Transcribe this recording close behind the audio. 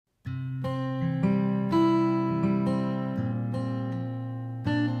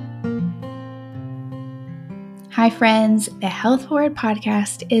Hi friends, the Health Forward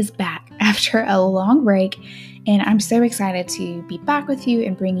podcast is back after a long break, and I'm so excited to be back with you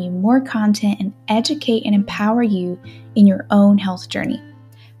and bring you more content and educate and empower you in your own health journey.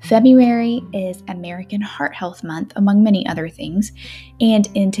 February is American Heart Health Month, among many other things, and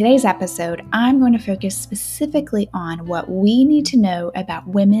in today's episode, I'm going to focus specifically on what we need to know about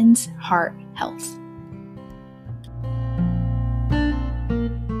women's heart health.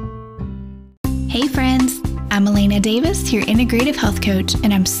 Hey friends, I'm Elena Davis, your integrative health coach,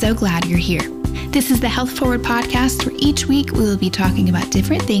 and I'm so glad you're here. This is the Health Forward podcast, where each week we will be talking about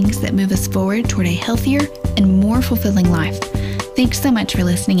different things that move us forward toward a healthier and more fulfilling life. Thanks so much for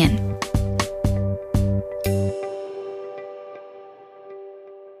listening in.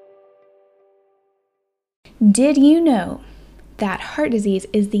 Did you know that heart disease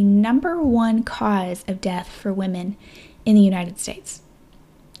is the number one cause of death for women in the United States?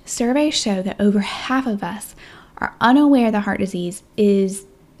 Surveys show that over half of us are unaware that heart disease is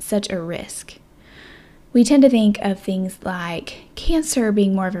such a risk. We tend to think of things like cancer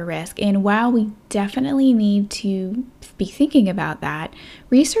being more of a risk, and while we definitely need to be thinking about that,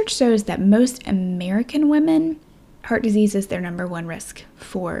 research shows that most American women, heart disease is their number one risk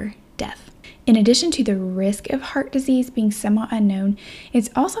for death. In addition to the risk of heart disease being somewhat unknown, it's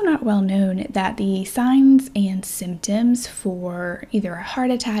also not well known that the signs and symptoms for either a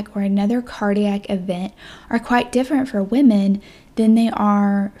heart attack or another cardiac event are quite different for women than they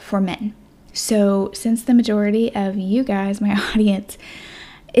are for men. So since the majority of you guys, my audience,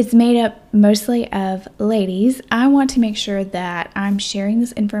 is made up mostly of ladies, I want to make sure that I'm sharing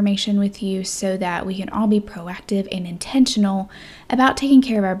this information with you so that we can all be proactive and intentional about taking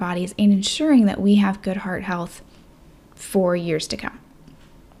care of our bodies and ensuring that we have good heart health for years to come.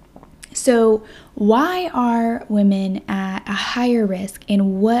 So why are women at a higher risk,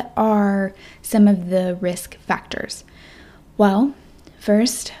 and what are some of the risk factors? Well,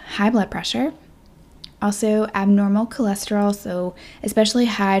 first, high blood pressure. Also, abnormal cholesterol, so especially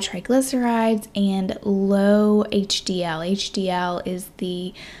high triglycerides and low HDL. HDL is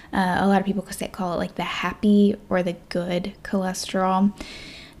a lot of people call it like the happy or the good cholesterol.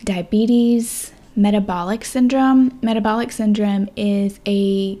 Diabetes, metabolic syndrome. Metabolic syndrome is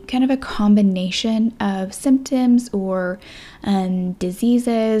a kind of a combination of symptoms or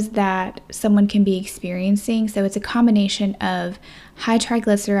diseases that someone can be experiencing. So it's a combination of high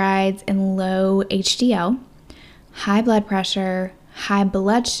triglycerides and low HDL, high blood pressure, high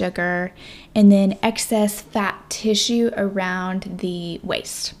blood sugar, and then excess fat tissue around the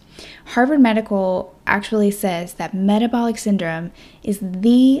waist. Harvard Medical actually says that metabolic syndrome is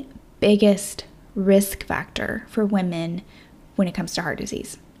the biggest risk factor for women when it comes to heart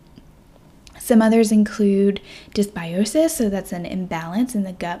disease. Some others include dysbiosis, so that's an imbalance in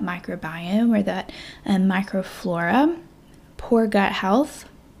the gut microbiome or that microflora, poor gut health,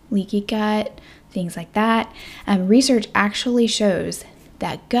 leaky gut, things like that. Research actually shows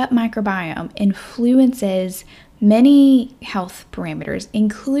that gut microbiome influences many health parameters,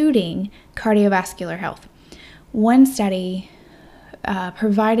 including cardiovascular health. One study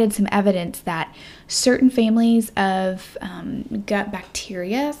provided some evidence that certain families of gut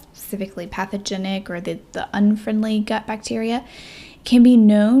bacteria, specifically pathogenic or the unfriendly gut bacteria, can be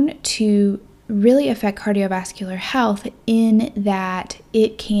known to really affect cardiovascular health in that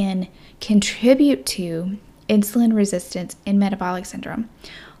it can contribute to insulin resistance and metabolic syndrome.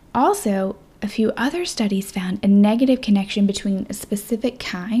 Also, a few other studies found a negative connection between a specific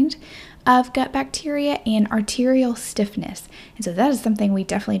kind of gut bacteria and arterial stiffness. And so that is something we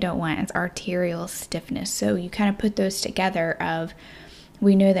definitely don't want, is arterial stiffness. So you kind of put those together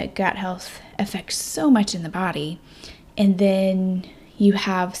we know that gut health affects so much in the body, and then you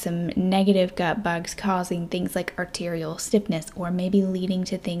have some negative gut bugs causing things like arterial stiffness or maybe leading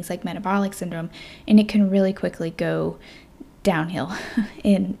to things like metabolic syndrome, and it can really quickly go downhill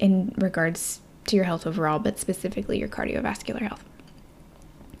in regards to your health overall, but specifically your cardiovascular health.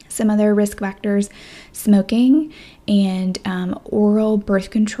 Some other risk factors: smoking and oral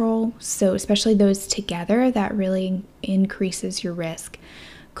birth control. So especially those together, that really increases your risk.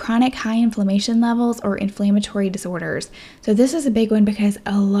 Chronic high inflammation levels or inflammatory disorders. So this is a big one because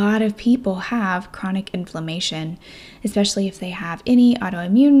a lot of people have chronic inflammation, especially if they have any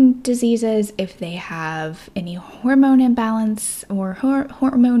autoimmune diseases, if they have any hormone imbalance or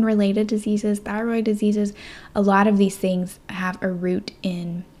hormone related diseases, thyroid diseases. A lot of these things have a root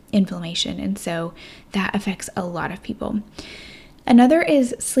in inflammation, and so that affects a lot of people. Another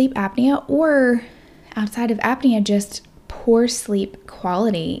is sleep apnea, or outside of apnea, just poor sleep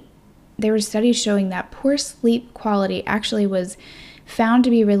quality. There were studies showing that poor sleep quality actually was found to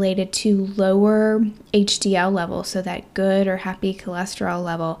be related to lower HDL levels, so that good or happy cholesterol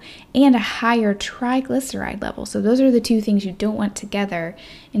level, and a higher triglyceride level. So those are the two things you don't want together.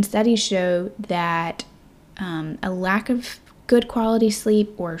 And studies show that a lack of good quality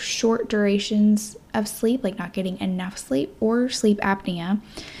sleep or short durations of sleep, like not getting enough sleep or sleep apnea,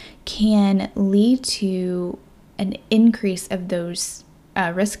 can lead to an increase of those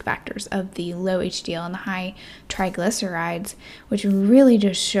risk factors of the low HDL and the high triglycerides, which really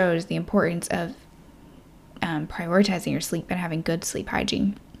just shows the importance of prioritizing your sleep and having good sleep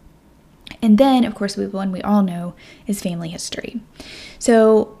hygiene. And then, of course, one we all know is family history.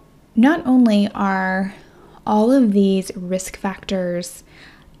 So not only are all of these risk factors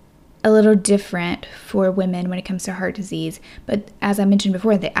a little different for women when it comes to heart disease, but as I mentioned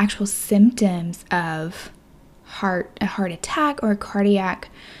before, the actual symptoms of a heart attack or a cardiac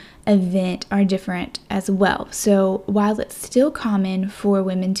event are different as well. So while it's still common for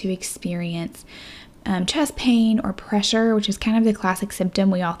women to experience chest pain or pressure, which is kind of the classic symptom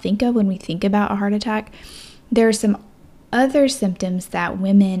we all think of when we think about a heart attack, there are some other symptoms that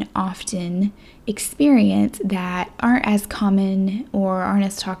women often experience that aren't as common or aren't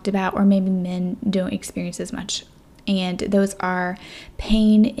as talked about, or maybe men don't experience as much. And those are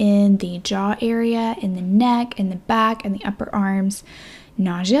pain in the jaw area, in the neck, in the back, and the upper arms,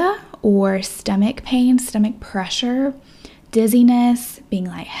 nausea or stomach pain, stomach pressure, dizziness, being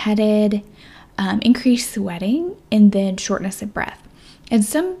lightheaded, increased sweating, and then shortness of breath. And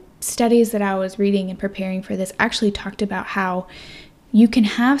some studies that I was reading and preparing for this actually talked about how you can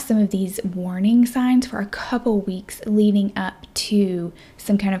have some of these warning signs for a couple weeks leading up to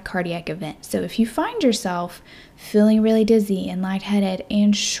some kind of cardiac event. So if you find yourself feeling really dizzy and lightheaded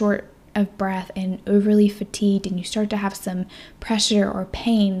and short of breath and overly fatigued, and you start to have some pressure or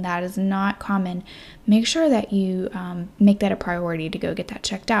pain that is not common, make sure that you make that a priority to go get that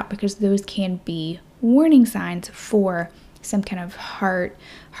checked out, because those can be warning signs for some kind of heart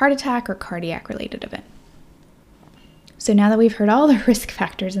attack or cardiac related event. So now that we've heard all the risk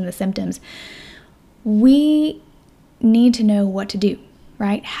factors and the symptoms, we need to know what to do,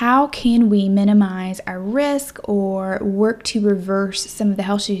 right? How can we minimize our risk or work to reverse some of the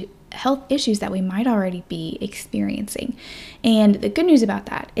health issues that we might already be experiencing? And the good news about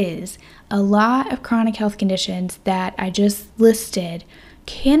that is a lot of chronic health conditions that I just listed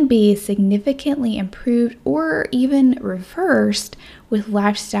can be significantly improved or even reversed with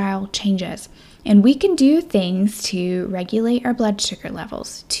lifestyle changes. And we can do things to regulate our blood sugar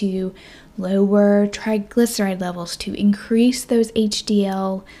levels, to lower triglyceride levels, to increase those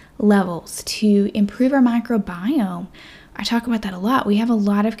HDL levels, to improve our microbiome. I talk about that a lot. We have a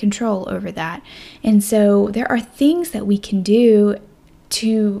lot of control over that. And so there are things that we can do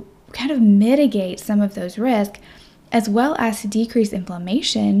to kind of mitigate some of those risks, as well as to decrease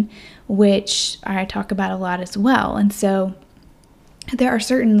inflammation, which I talk about a lot as well. And so there are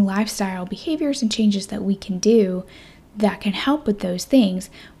certain lifestyle behaviors and changes that we can do that can help with those things,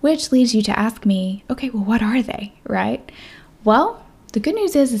 which leads you to ask me, okay, well, what are they, right? Well, the good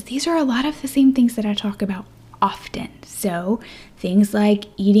news is these are a lot of the same things that I talk about often. So things like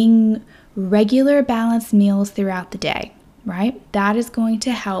eating regular balanced meals throughout the day, right? That is going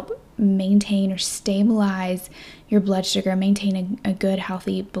to help maintain or stabilize your blood sugar, maintain a good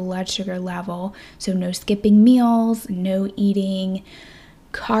healthy blood sugar level. So no skipping meals, no eating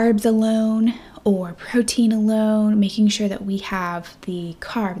carbs alone or protein alone, making sure that we have the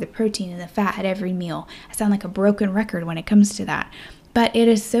carb, the protein, and the fat at every meal. I sound like a broken record when it comes to that, but it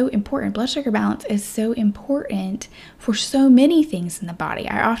is so important. Blood sugar balance is so important for so many things in the body.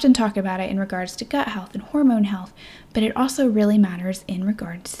 I often talk about it in regards to gut health and hormone health, but it also really matters in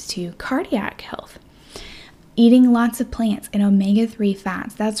regards to cardiac health. Eating lots of plants and omega-3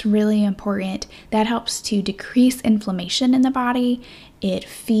 fats, that's really important. That helps to decrease inflammation in the body. It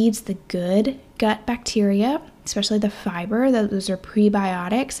feeds the good gut bacteria, especially the fiber. Those are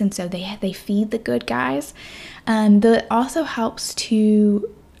prebiotics, and so they feed the good guys. That also helps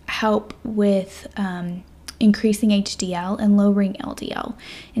with increasing HDL and lowering LDL.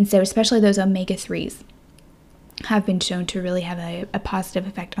 And so especially those omega-3s have been shown to really have a positive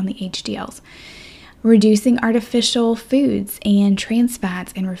effect on the HDLs. Reducing artificial foods and trans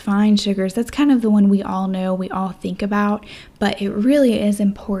fats and refined sugars, that's kind of the one we all know, we all think about, but it really is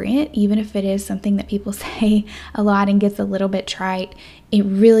important, even if it is something that people say a lot and gets a little bit trite. It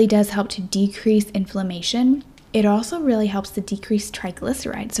really does help to decrease inflammation. It also really helps to decrease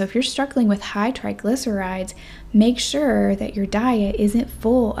triglycerides. So if you're struggling with high triglycerides, make sure that your diet isn't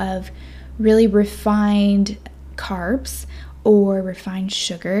full of really refined carbs or refined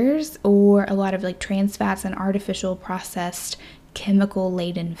sugars or a lot of like trans fats and artificial processed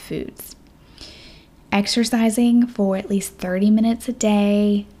chemical-laden foods. Exercising for at least 30 minutes a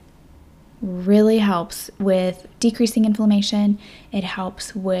day really helps with decreasing inflammation. It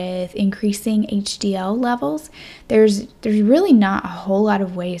helps with increasing HDL levels. There's really not a whole lot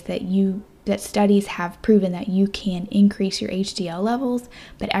of ways that studies have proven that you can increase your HDL levels,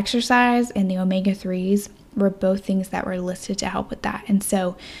 but exercise and the omega-3s were both things that were listed to help with that. And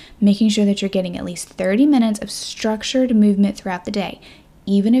so making sure that you're getting at least 30 minutes of structured movement throughout the day.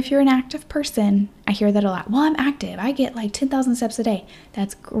 Even if you're an active person, I hear that a lot. Well, I'm active. I get like 10,000 steps a day.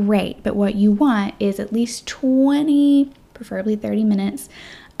 That's great. But what you want is at least 20, preferably 30 minutes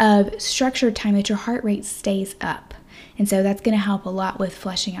of structured time that your heart rate stays up. And so that's going to help a lot with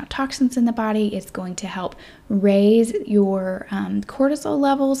flushing out toxins in the body. It's going to help raise your cortisol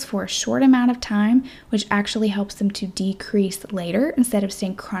levels for a short amount of time, which actually helps them to decrease later instead of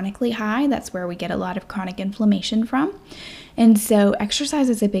staying chronically high. That's where we get a lot of chronic inflammation from. And so exercise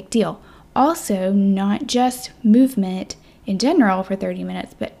is a big deal. Also, not just movement in general for 30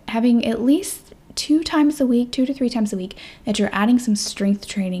 minutes, but having at least 2 to 3 times a week that you're adding some strength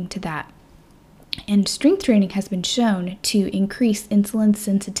training to that. And strength training has been shown to increase insulin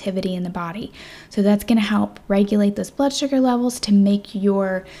sensitivity in the body. So that's going to help regulate those blood sugar levels to make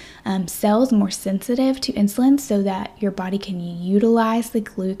your cells more sensitive to insulin so that your body can utilize the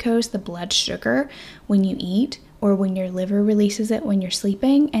glucose, the blood sugar, when you eat or when your liver releases it when you're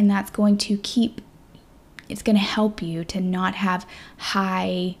sleeping. And that's going to it's going to help you to not have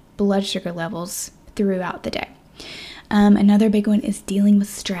high blood sugar levels throughout the day. Another big one is dealing with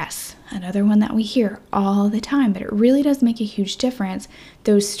stress. Another one that we hear all the time, but it really does make a huge difference.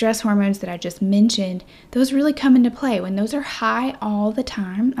 Those stress hormones that I just mentioned, those really come into play. When those are high all the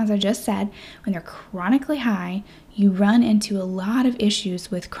time, as I just said, when they're chronically high, you run into a lot of issues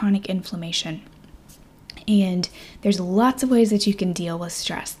with chronic inflammation. And there's lots of ways that you can deal with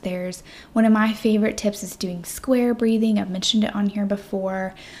stress. There's one of my favorite tips is doing square breathing. I've mentioned it on here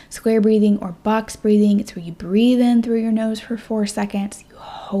before. Square breathing or box breathing. It's where you breathe in through your nose for 4 seconds. You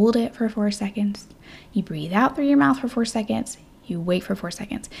hold it for 4 seconds. You breathe out through your mouth for 4 seconds. You wait for 4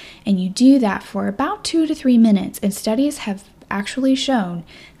 seconds. And you do that for about 2 to 3 minutes. And studies have actually shown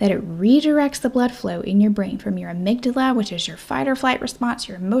that it redirects the blood flow in your brain from your amygdala, which is your fight or flight response,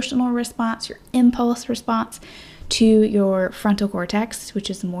 your emotional response, your impulse response, to your frontal cortex, which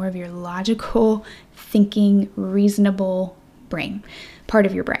is more of your logical, thinking, reasonable brain, part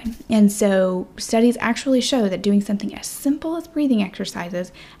of your brain. And so studies actually show that doing something as simple as breathing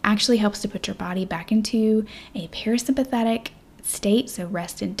exercises actually helps to put your body back into a parasympathetic state, so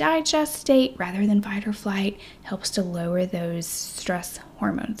rest and digest state rather than fight or flight, helps to lower those stress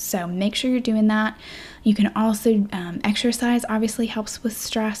hormones. So make sure you're doing that. You can also exercise obviously helps with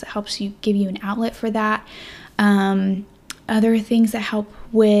stress. It helps give you an outlet for that. Other things that help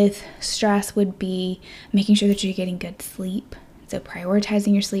with stress would be making sure that you're getting good sleep. So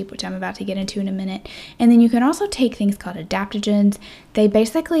prioritizing your sleep, which I'm about to get into in a minute. And then you can also take things called adaptogens. They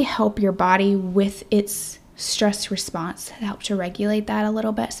basically help your body with its stress response, help to regulate that a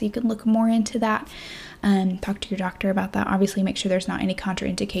little bit. So you can look more into that. Talk to your doctor about that. Obviously, make sure there's not any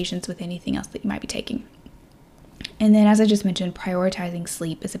contraindications with anything else that you might be taking. And then, as I just mentioned, prioritizing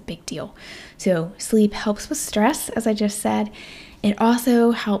sleep is a big deal. So sleep helps with stress, as I just said. It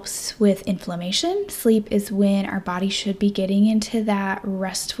also helps with inflammation. Sleep is when our body should be getting into that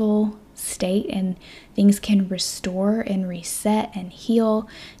restful state and things can restore and reset and heal.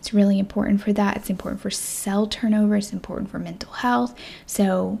 It's really important for that. It's important for cell turnover. It's important for mental health.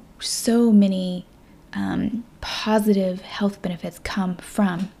 So many positive health benefits come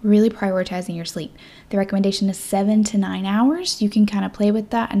from really prioritizing your sleep. The recommendation is 7 to 9 hours. You can kind of play with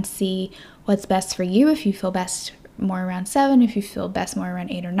that and see what's best for you. If you feel best more around 7, if you feel best more around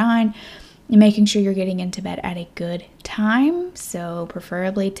 8 or 9, and making sure you're getting into bed at a good time. So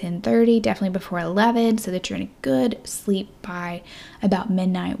preferably 10:30, definitely before 11, so that you're in a good sleep by about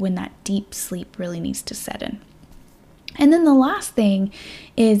midnight when that deep sleep really needs to set in. And then the last thing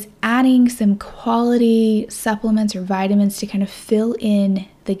is adding some quality supplements or vitamins to kind of fill in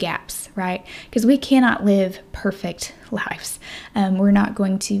the gaps, right? Because we cannot live perfect lives. We're not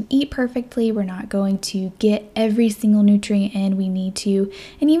going to eat perfectly. We're not going to get every single nutrient in we need to.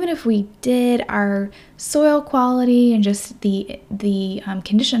 And even if we did, our soil quality and just the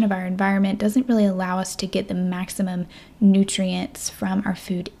condition of our environment doesn't really allow us to get the maximum nutrients from our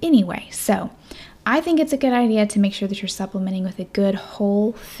food anyway. So I think it's a good idea to make sure that you're supplementing with a good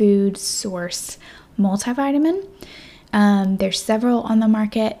whole food source multivitamin. There's several on the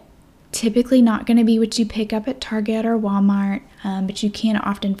market. Typically not going to be what you pick up at Target or Walmart, but you can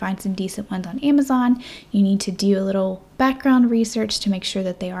often find some decent ones on Amazon. You need to do a little background research to make sure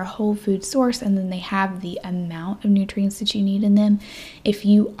that they are a whole food source and then they have the amount of nutrients that you need in them. If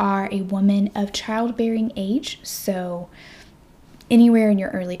you are a woman of childbearing age, so anywhere in your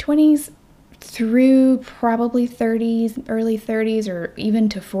early 20s through probably 30s, early 30s, or even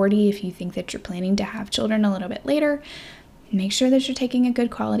to 40 if you think that you're planning to have children a little bit later, make sure that you're taking a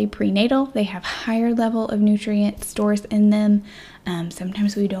good quality prenatal. They have higher level of nutrient stores in them.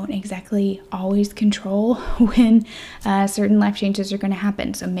 Sometimes we don't exactly always control when certain life changes are going to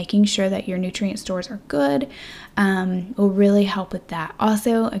happen. So making sure that your nutrient stores are good will really help with that.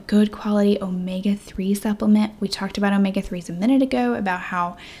 Also, a good quality omega-3 supplement. We talked about omega-3s a minute ago, about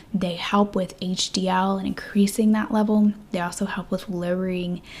how they help with HDL and increasing that level. They also help with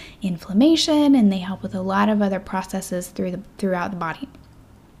lowering inflammation, and they help with a lot of other processes throughout the body.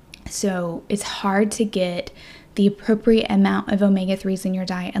 So it's hard to get the appropriate amount of omega-3s in your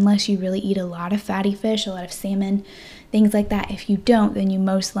diet unless you really eat a lot of fatty fish, a lot of salmon, things like that. If you don't, then you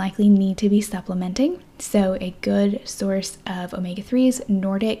most likely need to be supplementing. So a good source of omega-3s,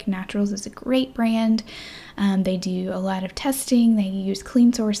 Nordic Naturals is a great brand. They do a lot of testing. They use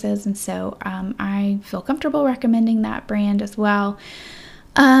clean sources, and so I feel comfortable recommending that brand as well.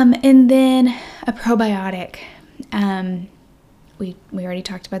 And then a probiotic. We already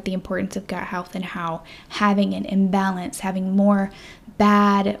talked about the importance of gut health and how having an imbalance, having more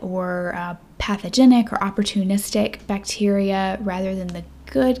bad or pathogenic or opportunistic bacteria rather than the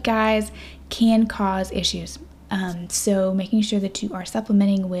good guys can cause issues. So making sure that you are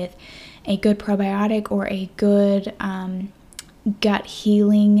supplementing with a good probiotic or a good gut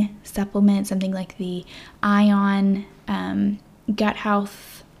healing supplement, something like the Ion Gut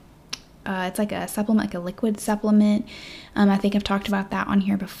Health. It's like a supplement, like a liquid supplement. I think I've talked about that on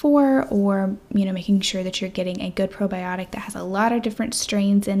here before, or, making sure that you're getting a good probiotic that has a lot of different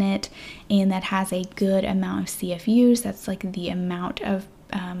strains in it and that has a good amount of CFUs. That's like the amount of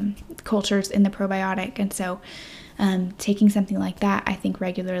cultures in the probiotic. And so taking something like that, I think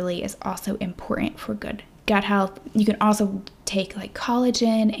regularly is also important for good gut health. You can also take like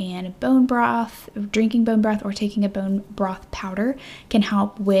collagen and bone broth. Drinking bone broth or taking a bone broth powder can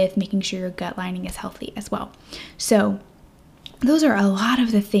help with making sure your gut lining is healthy as well. So those are a lot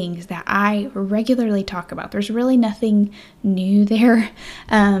of the things that I regularly talk about. There's really nothing new there.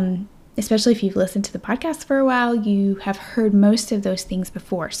 Especially if you've listened to the podcast for a while, you have heard most of those things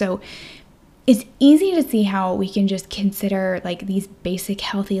before. So it's easy to see how we can just consider like these basic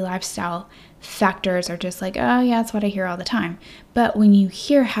healthy lifestyle factors are just like, oh yeah, that's what I hear all the time. But when you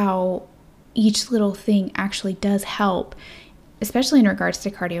hear how each little thing actually does help, especially in regards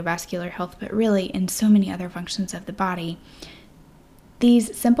to cardiovascular health, but really in so many other functions of the body,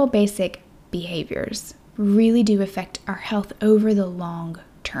 these simple basic behaviors really do affect our health over the long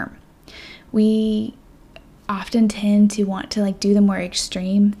term. We often tend to want to do the more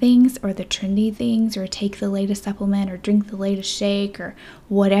extreme things or the trendy things or take the latest supplement or drink the latest shake or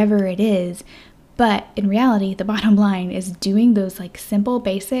whatever it is. But in reality, the bottom line is doing those simple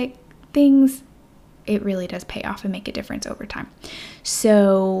basic things, it really does pay off and make a difference over time.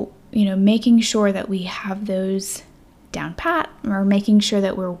 So, making sure that we have those down pat, or making sure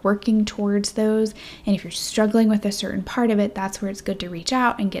that we're working towards those. And if you're struggling with a certain part of it, that's where it's good to reach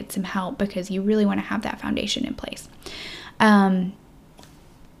out and get some help, because you really want to have that foundation in place.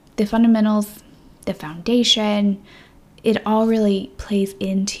 The fundamentals, the foundation, it all really plays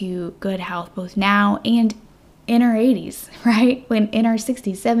into good health, both now and in our 80s, right? When in our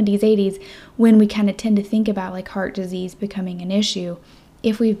 60s, 70s, 80s, when we kind of tend to think about heart disease becoming an issue,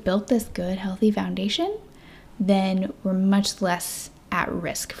 if we've built this good, healthy foundation, then we're much less at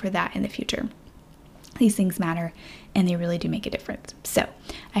risk for that in the future. These things matter, and they really do make a difference. So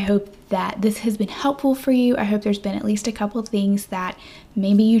I hope that this has been helpful for you. I hope there's been at least a couple of things that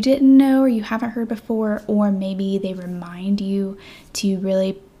maybe you didn't know or you haven't heard before, or maybe they remind you to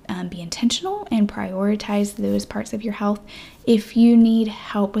really be intentional and prioritize those parts of your health. If you need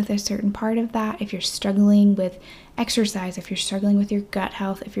help with a certain part of that, if you're struggling with exercise, if you're struggling with your gut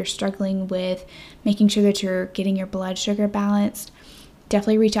health, if you're struggling with making sure that you're getting your blood sugar balanced,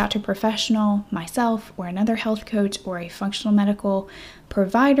 definitely reach out to a professional, myself, or another health coach, or a functional medical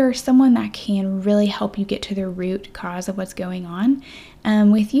provider, someone that can really help you get to the root cause of what's going on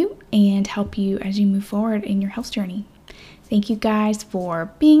with you and help you as you move forward in your health journey. Thank you guys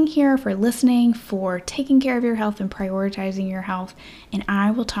for being here, for listening, for taking care of your health and prioritizing your health, and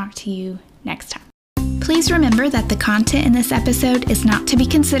I will talk to you next time. Please remember that the content in this episode is not to be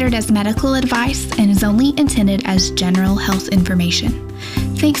considered as medical advice and is only intended as general health information.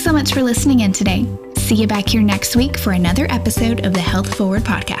 Thanks so much for listening in today. See you back here next week for another episode of the Health Forward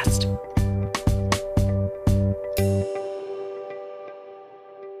Podcast.